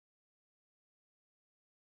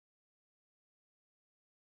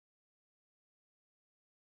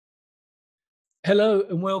Hello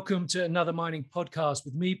and welcome to another mining podcast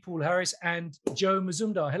with me, Paul Harris, and Joe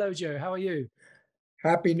Mazumdar. Hello, Joe. How are you?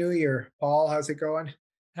 Happy New Year, Paul. How's it going?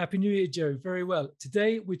 Happy New Year, Joe. Very well.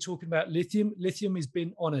 Today we're talking about lithium. Lithium has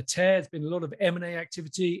been on a tear. There's been a lot of M&A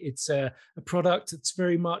activity. It's a product that's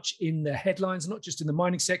very much in the headlines, not just in the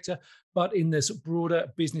mining sector, but in the sort of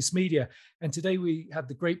broader business media. And today we have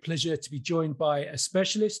the great pleasure to be joined by a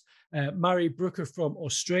specialist, Murray Brooker from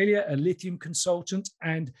Australia, a lithium consultant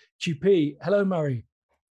and QP. Hello, Murray.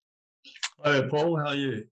 Hi, Paul. How are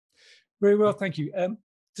you? Very well, thank you.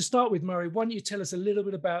 To start with, Murray, why don't you tell us a little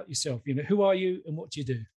bit about yourself? Who are you and what do you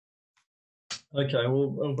do? Okay.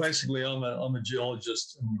 Well, basically, I'm a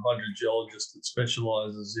geologist and hydrogeologist that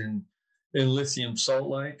specialises in lithium salt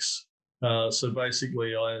lakes. So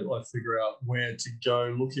basically, I figure out where to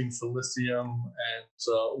go looking for lithium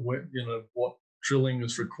and what drilling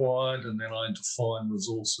is required, and then I define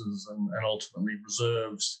resources and ultimately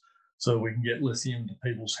reserves, so we can get lithium to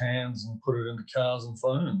people's hands and put it into cars and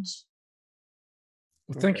phones.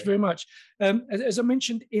 Well, thank you very much. As I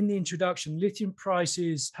mentioned in the introduction, lithium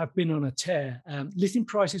prices have been on a tear. Lithium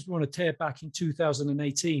prices were on a tear back in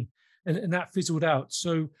 2018, and that fizzled out.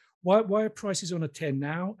 So why are prices on a tear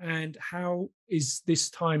now, and how is this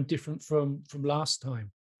time different from last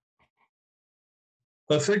time?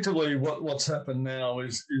 Effectively, what's happened now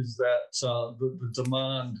is that the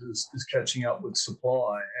demand is catching up with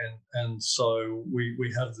supply, and so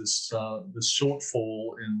we have this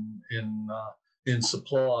shortfall in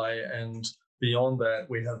supply, and beyond that,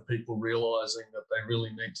 we have people realizing that they really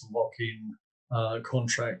need to lock in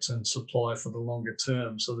contracts and supply for the longer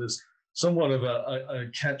term. So there's somewhat of a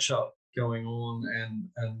catch up going on,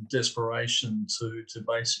 and desperation to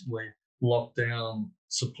basically lock down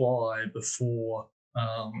supply before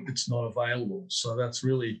it's not available. So that's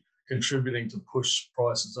really contributing to push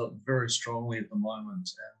prices up very strongly at the moment.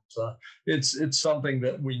 And it's something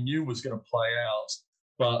that we knew was going to play out,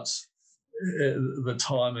 but the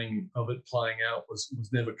timing of it playing out was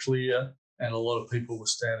never clear, and a lot of people were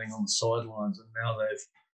standing on the sidelines, and now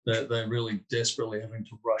they're really desperately having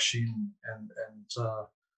to rush in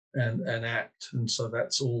and act, and so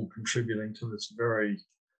that's all contributing to this very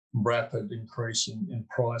rapid increase in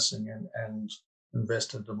pricing and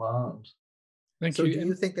investor demand. Thank So you. do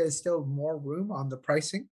you think there's still more room on the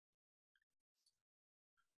pricing?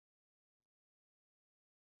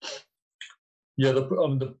 Yeah,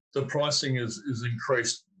 the pricing is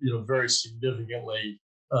increased, very significantly.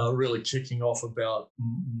 Really kicking off about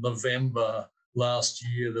November last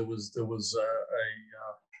year. There was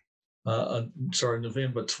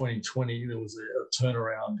November 2020. There was a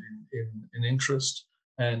turnaround in interest,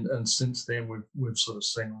 and since then we've sort of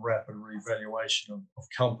seen rapid revaluation of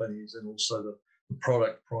companies, and also the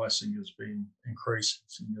product pricing has been increasing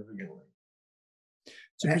significantly.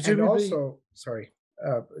 So And also, sorry,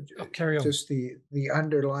 carry on. just the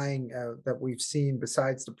underlying that we've seen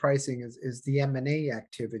besides the pricing is the M&A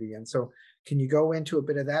activity. And so can you go into a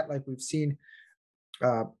bit of that? Like we've seen,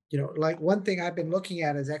 like one thing I've been looking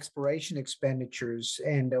at is exploration expenditures.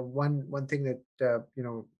 And one thing that,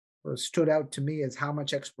 stood out to me is how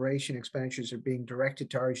much exploration expenditures are being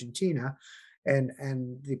directed to Argentina,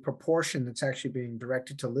 and the proportion that's actually being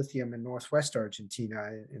directed to lithium in Northwest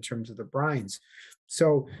Argentina in terms of the brines.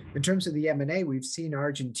 So in terms of the M&A, we've seen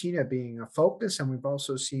Argentina being a focus, and we've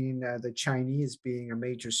also seen the Chinese being a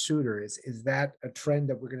major suitor. Is that a trend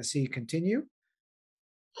that we're going to see continue?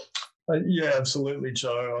 Yeah, absolutely,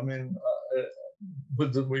 Joe. I mean,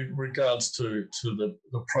 with regards to the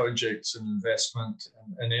projects and investment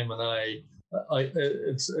and M&A,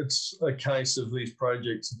 it's a case of these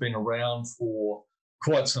projects have been around for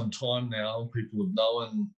quite some time now. People have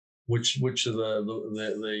known which are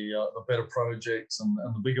the better projects and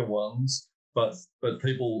the bigger ones, but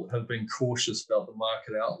people have been cautious about the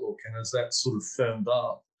market outlook. And as that sort of firmed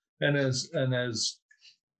up, and as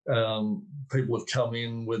people have come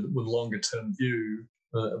in with longer term view,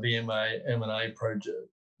 the M&A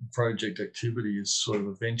project activity is sort of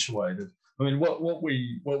eventuated. I mean, what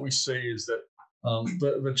we see is that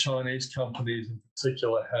the Chinese companies in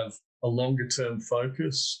particular have a longer term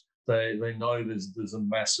focus. They know there's a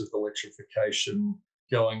massive electrification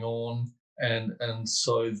going on, and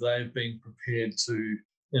so they've been prepared to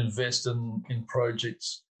invest in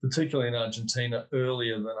projects, particularly in Argentina,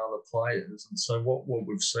 earlier than other players. And so what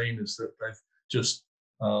we've seen is that they've just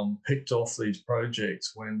picked off these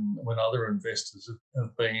projects when other investors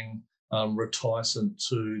have been reticent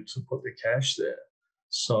to put the cash there.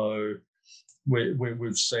 So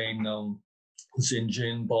we've seen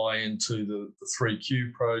Xinjiang buy into the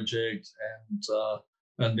 3Q project,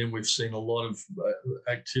 and then we've seen a lot of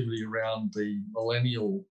activity around the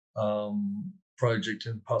Millennial project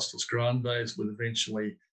in Pastos Grandes, with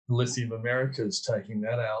eventually Lithium Americas taking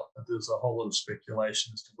that out. But there's a whole lot of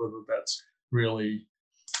speculation as to whether that's really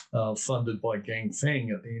funded by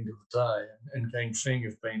Ganfeng at the end of the day. And Ganfeng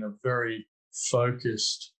have been a very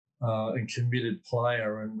focused and committed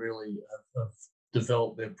player, and really have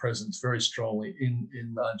developed their presence very strongly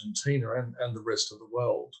in Argentina and the rest of the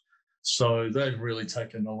world. So they've really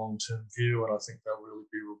taken a long-term view, and I think they'll really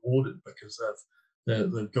be rewarded because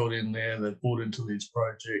they've got in there, they've bought into these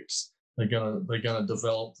projects, they're gonna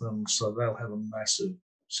develop them, so they'll have a massive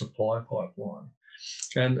supply pipeline.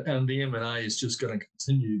 And the M&A is just going to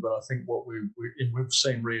continue, but I think what we've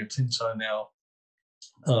seen Rio Tinto now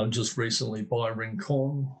just recently buy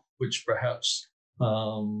Rincon, which perhaps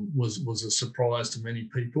was a surprise to many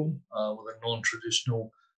people, with a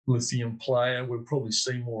non-traditional lithium player. We'll probably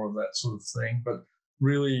see more of that sort of thing, but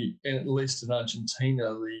really, at least in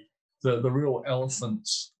Argentina, the real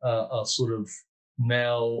elephants are sort of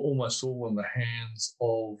now almost all in the hands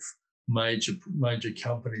of major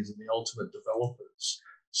companies and the ultimate developers.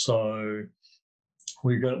 So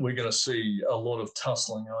we're going to see a lot of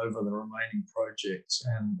tussling over the remaining projects,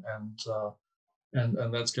 and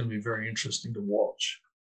that's going to be very interesting to watch.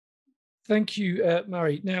 Thank you,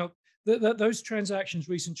 Murray. Now, those transactions,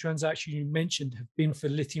 recent transactions you mentioned, have been for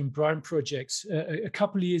lithium brine projects. A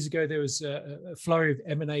couple of years ago, there was a flurry of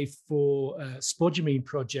M&A for spodumene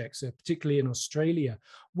projects, particularly in Australia.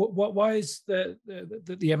 Why is the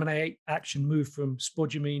M&A action moved from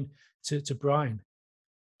spodumene to brine?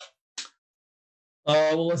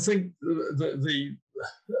 Well, I think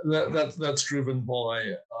that's driven by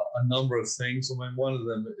a number of things. I mean, one of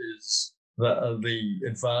them is the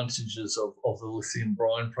advantages of the lithium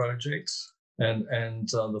brine projects, and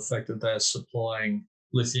the fact that they're supplying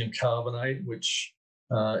lithium carbonate, which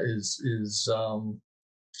is no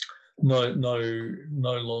longer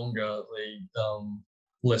the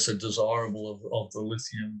lesser desirable of the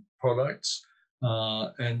lithium products,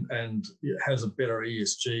 and it has a better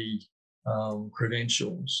ESG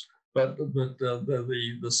credentials. But at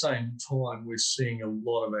the same time, we're seeing a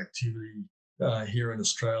lot of activity here in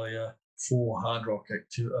Australia for hard rock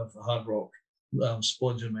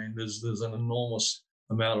spodumene. There's an enormous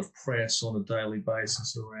amount of press on a daily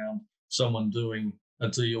basis around someone doing a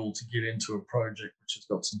deal to get into a project which has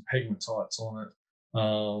got some pegmatites on it.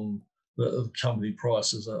 The company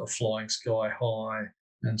prices are flying sky high,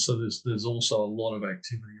 and so there's also a lot of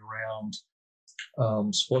activity around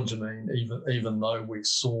spodumene, even though we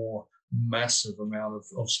saw massive amount of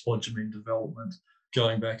spodumene development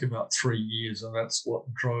going back about 3 years, and that's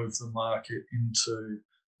what drove the market into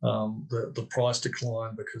the price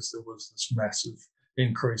decline, because there was this massive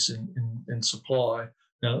increase in supply.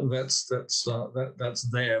 Now that's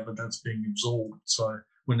there, but that's being absorbed. So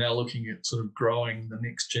we're now looking at sort of growing the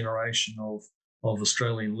next generation of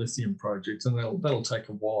Australian lithium projects, and that'll take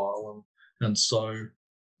a while, and so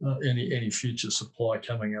any future supply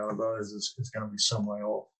coming out of those is going to be some way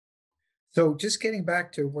off. So just getting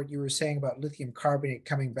back to what you were saying about lithium carbonate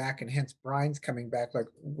coming back and hence brines coming back, like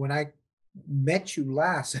when I met you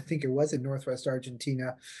last, I think it was in Northwest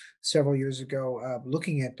Argentina several years ago,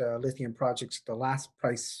 looking at lithium projects at the last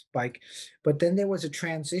price spike. But then there was a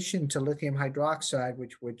transition to lithium hydroxide,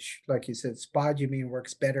 which like you said, spodumene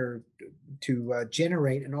works better to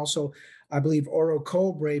generate. And also, I believe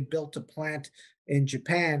Orocobre built a plant in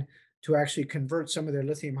Japan to actually convert some of their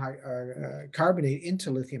lithium carbonate into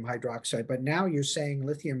lithium hydroxide. But now you're saying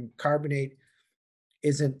lithium carbonate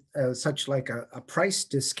isn't such like a price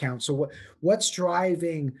discount. So what's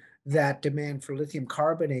driving that demand for lithium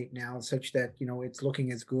carbonate now, such that it's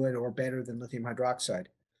looking as good or better than lithium hydroxide?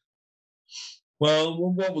 Well,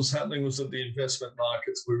 what was happening was that the investment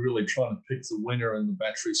markets were really trying to pick the winner in the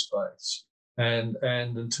battery space, and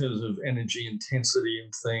in terms of energy intensity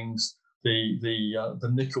and things, the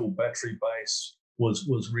nickel battery base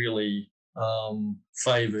was really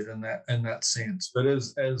favoured in that sense. But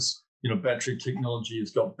as battery technology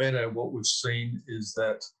has got better, what we've seen is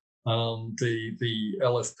that the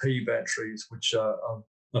LFP batteries, which are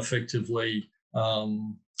effectively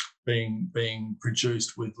being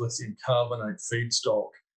produced with lithium carbonate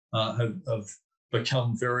feedstock, have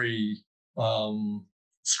become very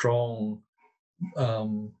strong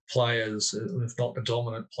players, if not the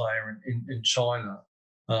dominant player in China.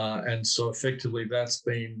 And so effectively that's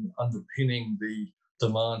been underpinning the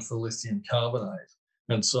demand for lithium carbonate.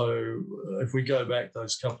 And so if we go back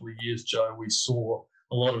those couple of years, Joe, we saw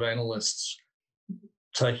a lot of analysts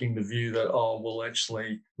taking the view that,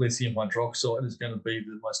 actually lithium hydroxide is going to be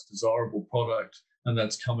the most desirable product, and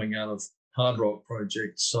that's coming out of hard rock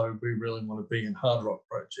projects. So we really want to be in hard rock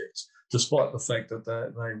projects, despite the fact that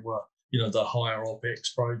they were the higher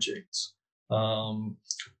OPEX projects.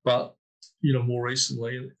 But more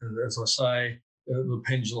recently, as I say, the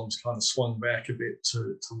pendulum's kind of swung back a bit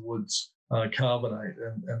towards carbonate,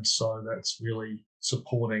 and so that's really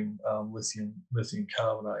supporting lithium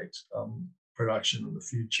carbonate production in the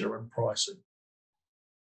future and pricing.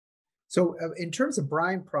 So in terms of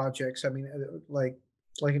brine projects, I mean, like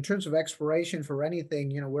in terms of exploration for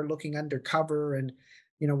anything, we're looking undercover, and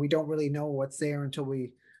we don't really know what's there until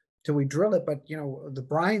we drill it. But the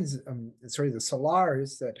brines, the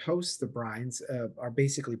salars that host the brines are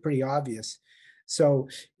basically pretty obvious. So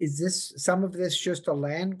is some of this just a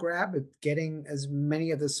land grab of getting as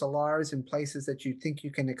many of the salars in places that you think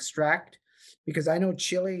you can extract? Because I know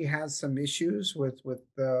Chile has some issues with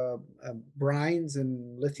brines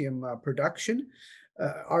and lithium production.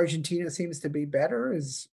 Argentina seems to be better.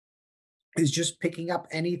 Is just picking up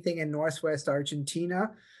anything in Northwest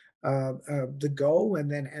Argentina the go,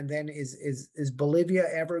 and then is Bolivia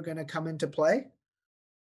ever going to come into play?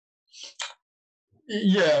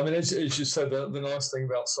 Yeah, I mean, as you said, the nice thing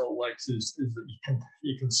about salt lakes is that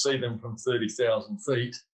you can see them from 30,000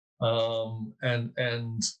 feet,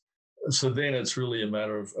 and so then it's really a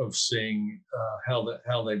matter of seeing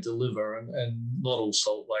how they deliver, and not all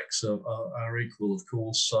salt lakes are equal, of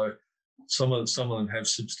course. So some of them have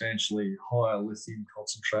substantially higher lithium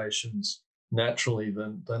concentrations naturally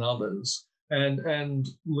than others, and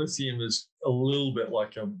lithium is a little bit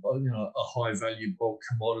like a high value bulk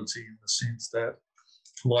commodity in the sense that,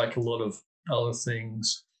 like a lot of other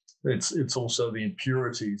things, it's also the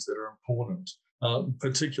impurities that are important,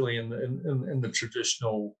 particularly in the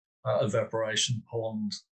traditional evaporation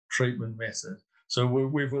pond treatment method. So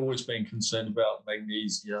we've always been concerned about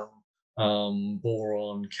magnesium,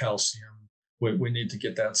 boron, calcium. We need to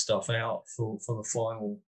get that stuff out for the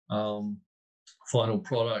final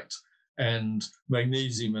product, and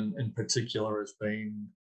magnesium in particular has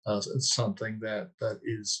been something that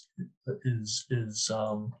is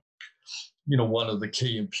one of the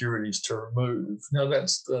key impurities to remove. Now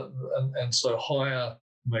that's and so higher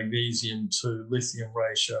magnesium to lithium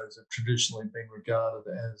ratios have traditionally been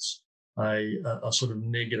regarded as a sort of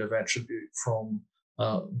negative attribute from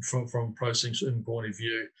processing point of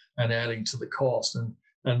view, and adding to the cost,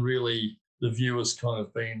 and really the view has kind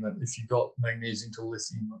of been that if you got magnesium to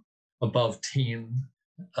lithium above 10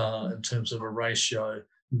 in terms of a ratio,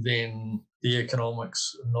 then the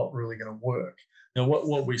economics are not really going to work. Now,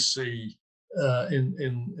 what we see in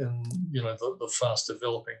the fast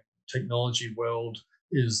developing technology world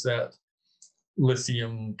is that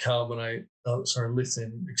lithium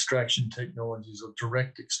extraction technologies, or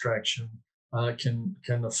direct extraction,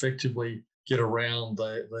 can effectively get around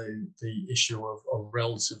the issue of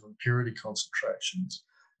relative impurity concentrations,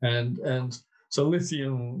 and so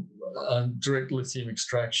lithium, direct lithium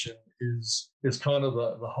extraction is kind of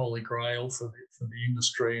the holy grail for the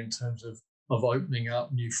industry in terms of opening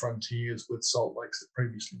up new frontiers with salt lakes that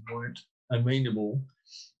previously weren't amenable.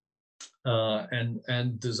 And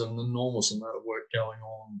there's an enormous amount of work going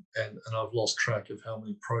on, and I've lost track of how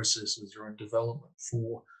many processes are in development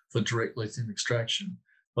for direct lithium extraction.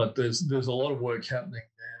 But there's a lot of work happening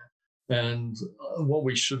there, and what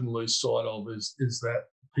we shouldn't lose sight of is that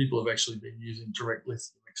people have actually been using direct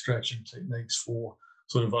lithium extraction techniques for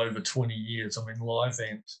sort of over 20 years. I mean,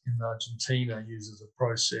 Livent in Argentina uses a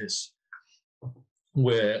process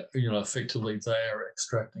where effectively they are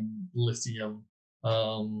extracting lithium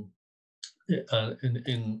in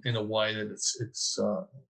a way that it's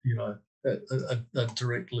a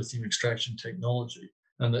direct lithium extraction technology,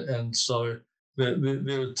 and so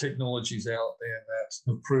there are technologies out there that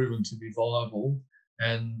have proven to be viable,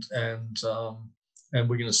 and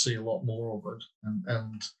we're going to see a lot more of it,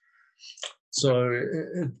 and so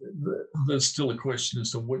there's still a question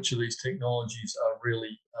as to which of these technologies are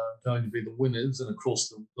really going to be the winners, and of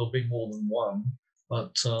course there'll be more than one,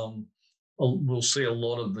 but we'll see a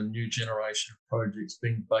lot of the new generation of projects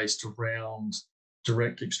being based around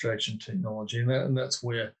direct extraction technology, and that's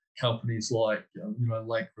where companies like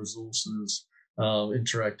Lake Resources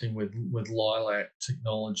interacting with Lilac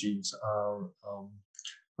Technologies are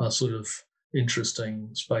sort of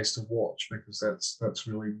interesting space to watch, because that's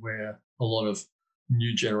really where a lot of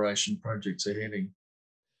new generation projects are heading.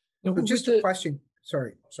 Now, just a question.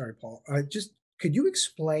 Sorry, Paul. Just could you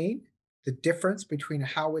explain the difference between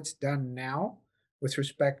how it's done now with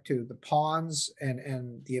respect to the ponds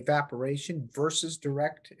and the evaporation versus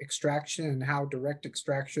direct extraction, and how direct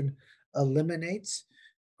extraction eliminates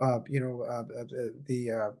the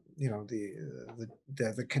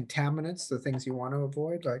contaminants, the things you want to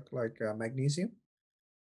avoid, like magnesium?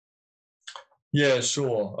 Yeah,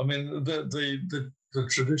 sure. I mean, the the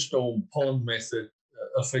traditional pond method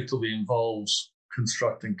effectively involves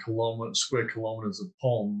constructing square kilometres of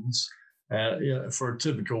ponds. For a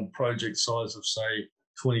typical project size of, say,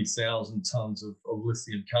 20,000 tonnes of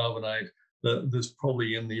lithium carbonate, there's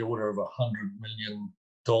probably in the order of $100 million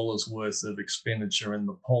worth of expenditure in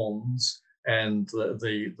the ponds and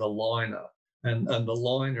the liner. And the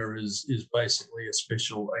liner is basically a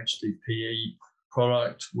special HDPE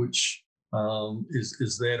product which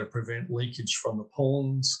is there to prevent leakage from the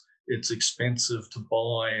ponds. It's expensive to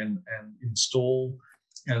buy and install,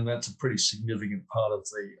 and that's a pretty significant part of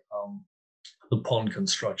the pond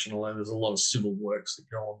construction, although there's a lot of civil works that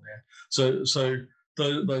go on there. So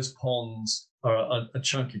those ponds are a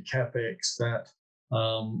chunk of capex that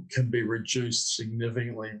can be reduced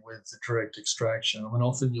significantly with the direct extraction. I mean,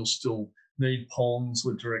 often you'll still need ponds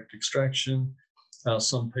with direct extraction.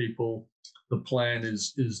 Some people, the plan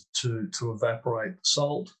is to evaporate the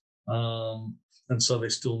salt, and so they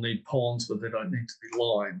still need ponds, but they don't need to be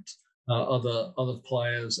lined. Other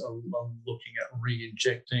players are looking at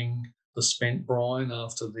re-injecting the spent brine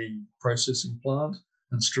after the processing plant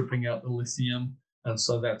and stripping out the lithium, and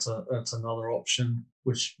so that's another option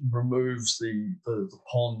which removes the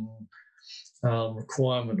pond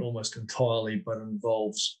requirement almost entirely, but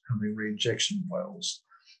involves having re-injection wells.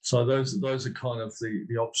 So those are kind of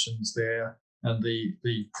the options there. And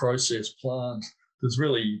the process plant, there's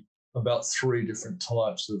really about 3 different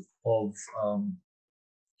types of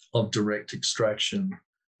direct extraction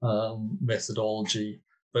methodology.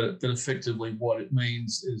 But effectively what it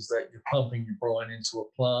means is that you're pumping your brine into a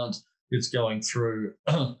plant. It's going through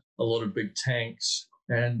a lot of big tanks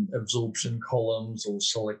and absorption columns or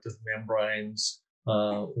selective membranes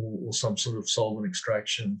or some sort of solvent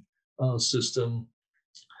extraction system.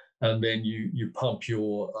 And then you pump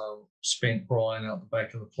your spent brine out the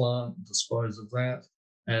back of the plant, dispose of that,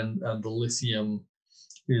 and the lithium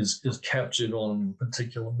is captured on a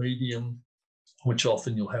particular medium, which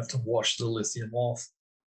often you'll have to wash the lithium off,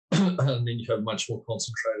 and then you have much more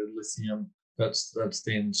concentrated lithium that's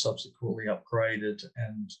then subsequently upgraded,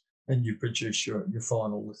 and you produce your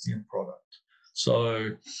final lithium product.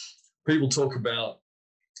 So people talk about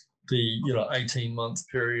the 18-month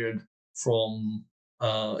period from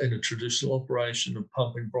in a traditional operation of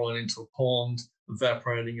pumping brine into a pond,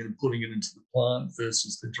 evaporating it and putting it into the plant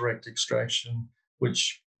versus the direct extraction,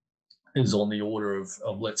 which is on the order of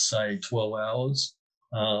let's say 12 hours.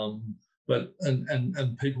 But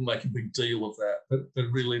people make a big deal of that, but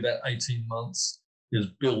really that 18 months is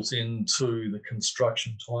built into the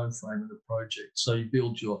construction timeframe of the project. So you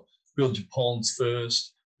build your ponds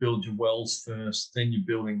first, build your wells first, then you're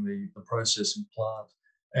building the processing plant,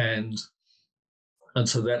 and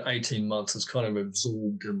so that 18 months is kind of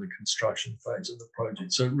absorbed in the construction phase of the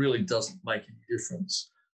project. So it really doesn't make any difference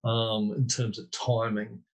in terms of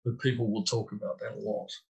timing, but people will talk about that a lot.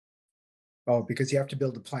 Oh, because you have to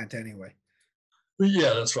build a plant anyway.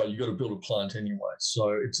 Yeah, that's right. You've got to build a plant anyway.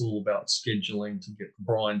 So it's all about scheduling to get the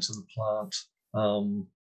brine to the plant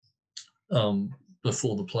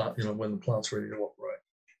before the plant, when the plant's ready to operate.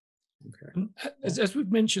 Okay. As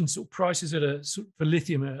we've mentioned, sort of prices for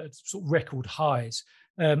lithium are at sort of record highs.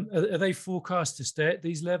 Are they forecast to stay at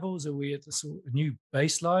these levels? Are we at the sort of new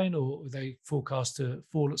baseline, or are they forecast to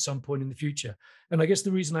fall at some point in the future? And I guess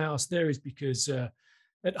the reason I ask there is because at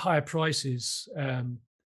higher prices,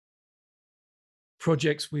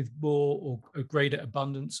 projects with more or a greater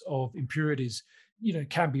abundance of impurities,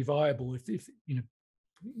 can be viable if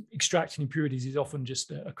extracting impurities is often just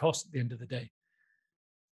a cost at the end of the day.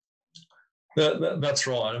 That's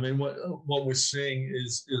right. I mean, what we're seeing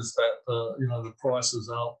is that the price is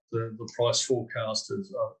up. The price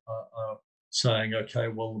forecasters are saying, okay,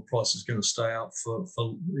 well, the price is going to stay up for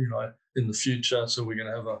in the future. So we're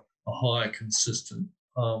going to have a higher, consistent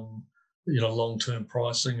long-term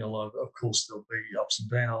pricing. Although of course there'll be ups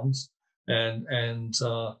and downs, and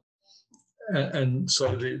so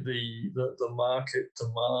the market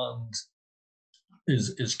demand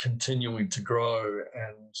is continuing to grow,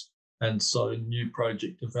 and so new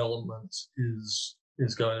project development is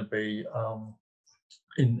going to be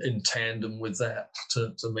in tandem with that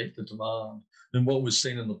to meet the demand. And what we've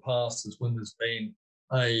seen in the past is when there's been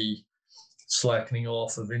a slackening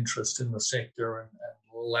off of interest in the sector and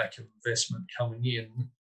lack of investment coming in,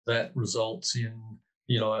 that results in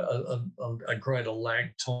a greater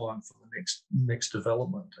lag time for the next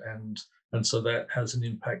development, and so that has an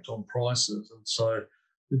impact on prices. And so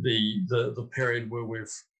the period where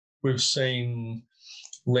we've seen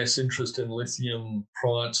less interest in lithium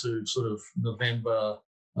prior to sort of November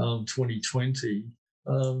 2020,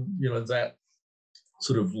 that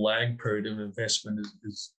sort of lag period of investment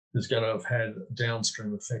is is going to have had a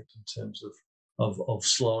downstream effect in terms of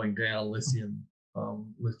slowing down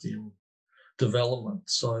lithium development.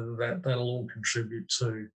 So that'll all contribute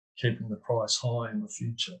to keeping the price high in the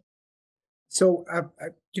future. So,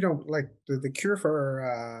 like the cure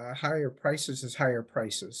for higher prices is higher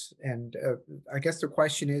prices. And I guess the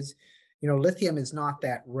question is, lithium is not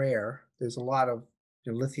that rare. There's a lot of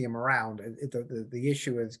lithium around. The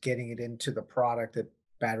issue is getting it into the product that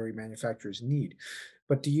battery manufacturers need.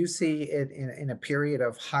 But do you see it in a period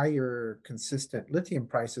of higher consistent lithium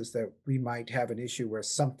prices that we might have an issue where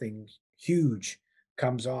something huge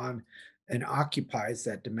comes on and occupies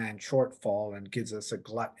that demand shortfall and gives us a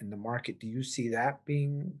glut in the market? Do you see that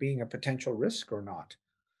being a potential risk or not?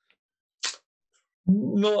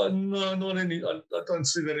 No, not any. I don't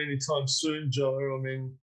see that anytime soon, Joe. I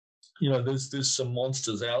mean, there's some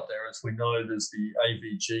monsters out there, as we know. There's the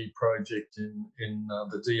AVG project in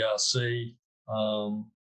the DRC,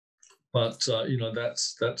 but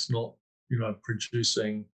that's not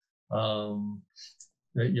producing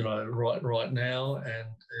right now, and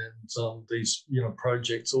these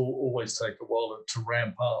projects always take a while to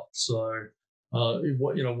ramp up. So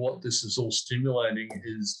what this is all stimulating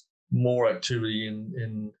is more activity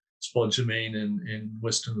in spodumene in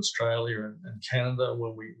Western Australia and Canada,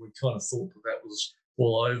 where we kind of thought that was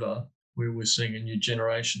all over. We're seeing a new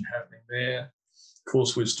generation happening there. Of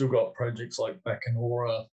course, we've still got projects like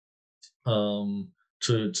Bacanora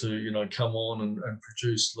to come on and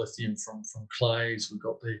produce lithium from clays. We've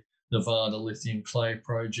got the Nevada lithium clay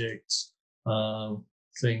projects,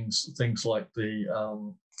 things like the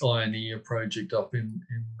Ioneer project up in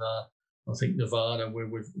I think Nevada, where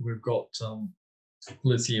we've got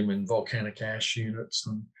lithium in volcanic ash units,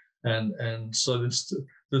 and so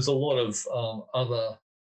there's a lot of other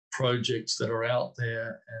projects that are out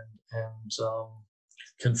there and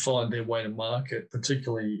can find their way to market,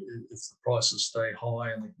 particularly if the prices stay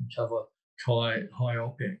high and they can cover high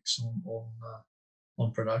OPEX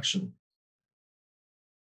on production.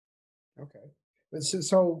 Okay,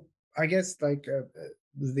 so I guess like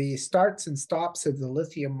the starts and stops of the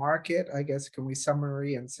lithium market, I guess, can we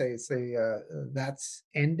summary and say that's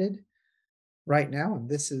ended right now, and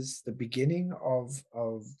this is the beginning of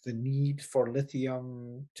the need for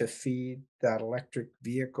lithium to feed that electric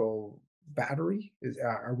vehicle battery?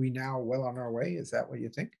 Are we now well on our way? Is that what you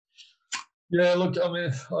think? Yeah, look, I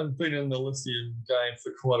mean, I've been in the lithium game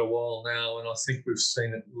for quite a while now, and I think we've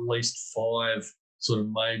seen at least 5 sort of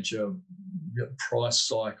major price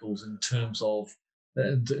cycles in terms of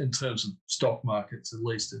stock markets, at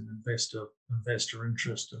least in investor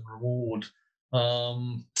interest and reward.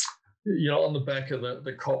 On the back of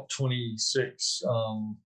the COP26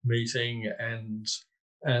 meeting and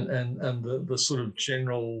the sort of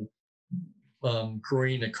general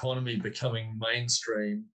green economy becoming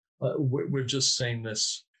mainstream, we've just seen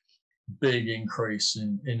this big increase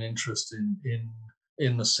in interest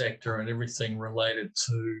in the sector and everything related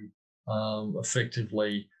to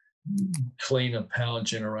effectively cleaner power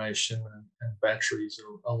generation and batteries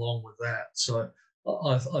along with that. So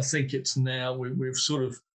I think it's now we've sort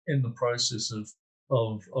of in the process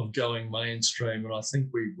of going mainstream, and I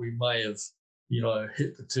think we may have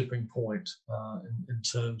hit the tipping point in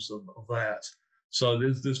terms of that. So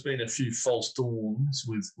there's been a few false dawns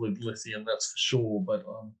with lithium, that's for sure. But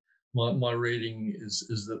my reading is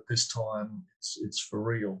that this time it's for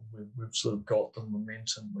real. We've sort of got the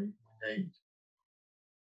momentum we need.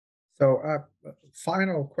 So,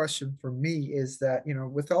 final question for me is that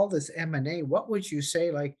with all this M&A, what would you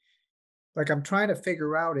say? Like I'm trying to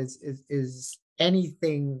figure out is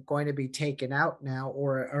anything going to be taken out now,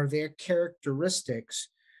 or are there characteristics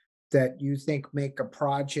that you think make a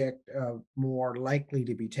project more likely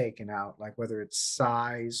to be taken out, like whether it's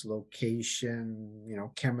size, location,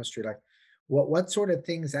 chemistry? Like what sort of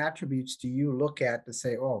things, attributes do you look at to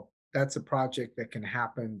say, oh, that's a project that can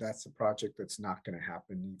happen, that's a project that's not going to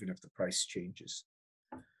happen, even if the price changes?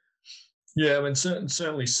 Yeah, I mean,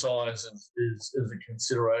 certainly size is a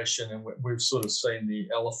consideration, and we've sort of seen the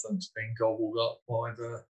elephants being gobbled up by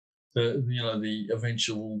the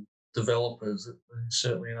eventual developers,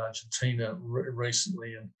 certainly in Argentina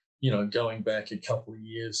recently, and going back a couple of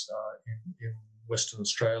years in Western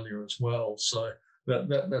Australia as well. So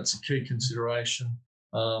that's a key consideration,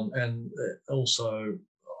 and also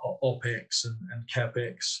OPEX and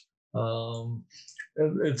CapEx.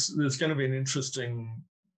 There's going to be an interesting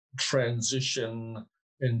transition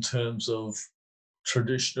in terms of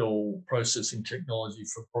traditional processing technology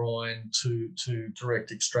for brine to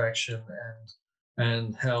direct extraction,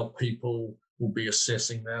 and how people will be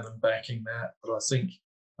assessing that and backing that. But I think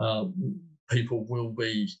people will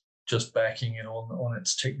be just backing it on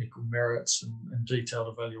its technical merits and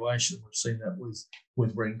detailed evaluation. We've seen that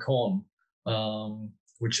with Rincon,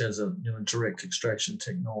 which has a direct extraction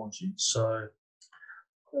technology. So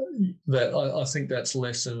that I think that's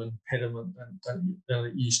less of an impediment than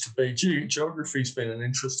it used to be. Geography's been an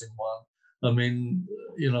interesting one. I mean,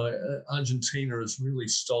 Argentina has really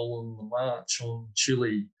stolen the march on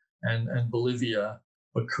Chile and Bolivia,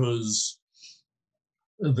 because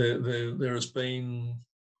there has been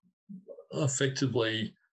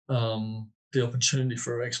effectively the opportunity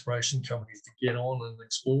for exploration companies to get on and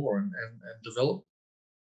explore and develop.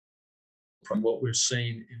 From what we've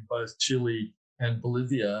seen in both Chile and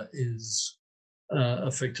Bolivia is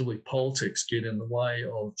effectively politics get in the way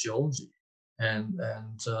of geology, and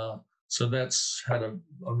so that's had a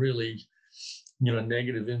really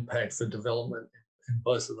negative impact for development in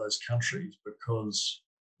both of those countries, because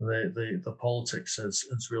the politics has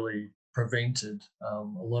really prevented a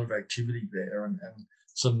lot of activity there, and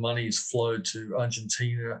some money's flowed to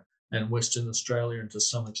Argentina and Western Australia, and to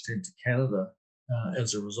some extent to Canada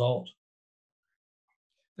as a result.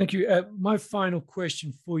 Thank you. My final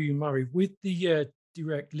question for you, Murray, with the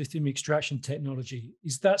direct lithium extraction technology,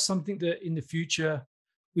 is that something that in the future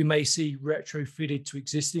we may see retrofitted to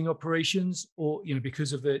existing operations, or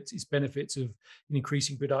because of its benefits of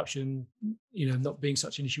increasing production, not being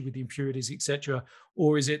such an issue with the impurities, etc.,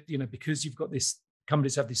 or is it because you've got this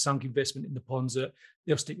companies have this sunk investment in the ponds that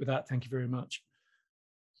they'll stick with that? Thank you very much.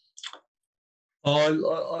 A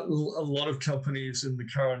lot of companies in the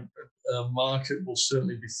current market will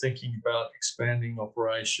certainly be thinking about expanding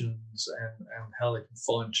operations and how they can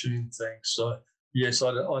fine-tune things. So yes,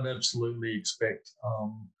 I'd absolutely expect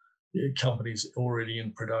companies already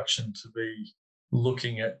in production to be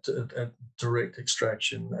looking at direct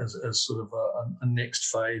extraction as sort of a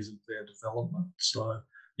next phase of their development. So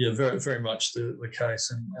yeah, very, very much the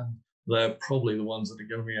case, and they're probably the ones that are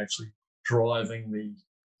going to be actually driving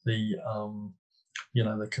the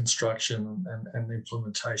construction and the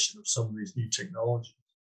implementation of some of these new technologies.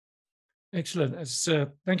 Excellent.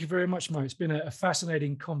 Thank you very much, Mo. It's been a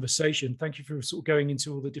fascinating conversation. Thank you for sort of going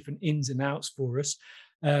into all the different ins and outs for us.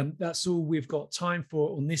 That's all we've got time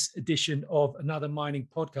for on this edition of Another Mining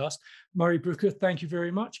Podcast. Murray Brooker, thank you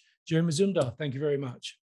very much. Joe Mazumdar, thank you very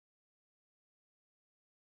much.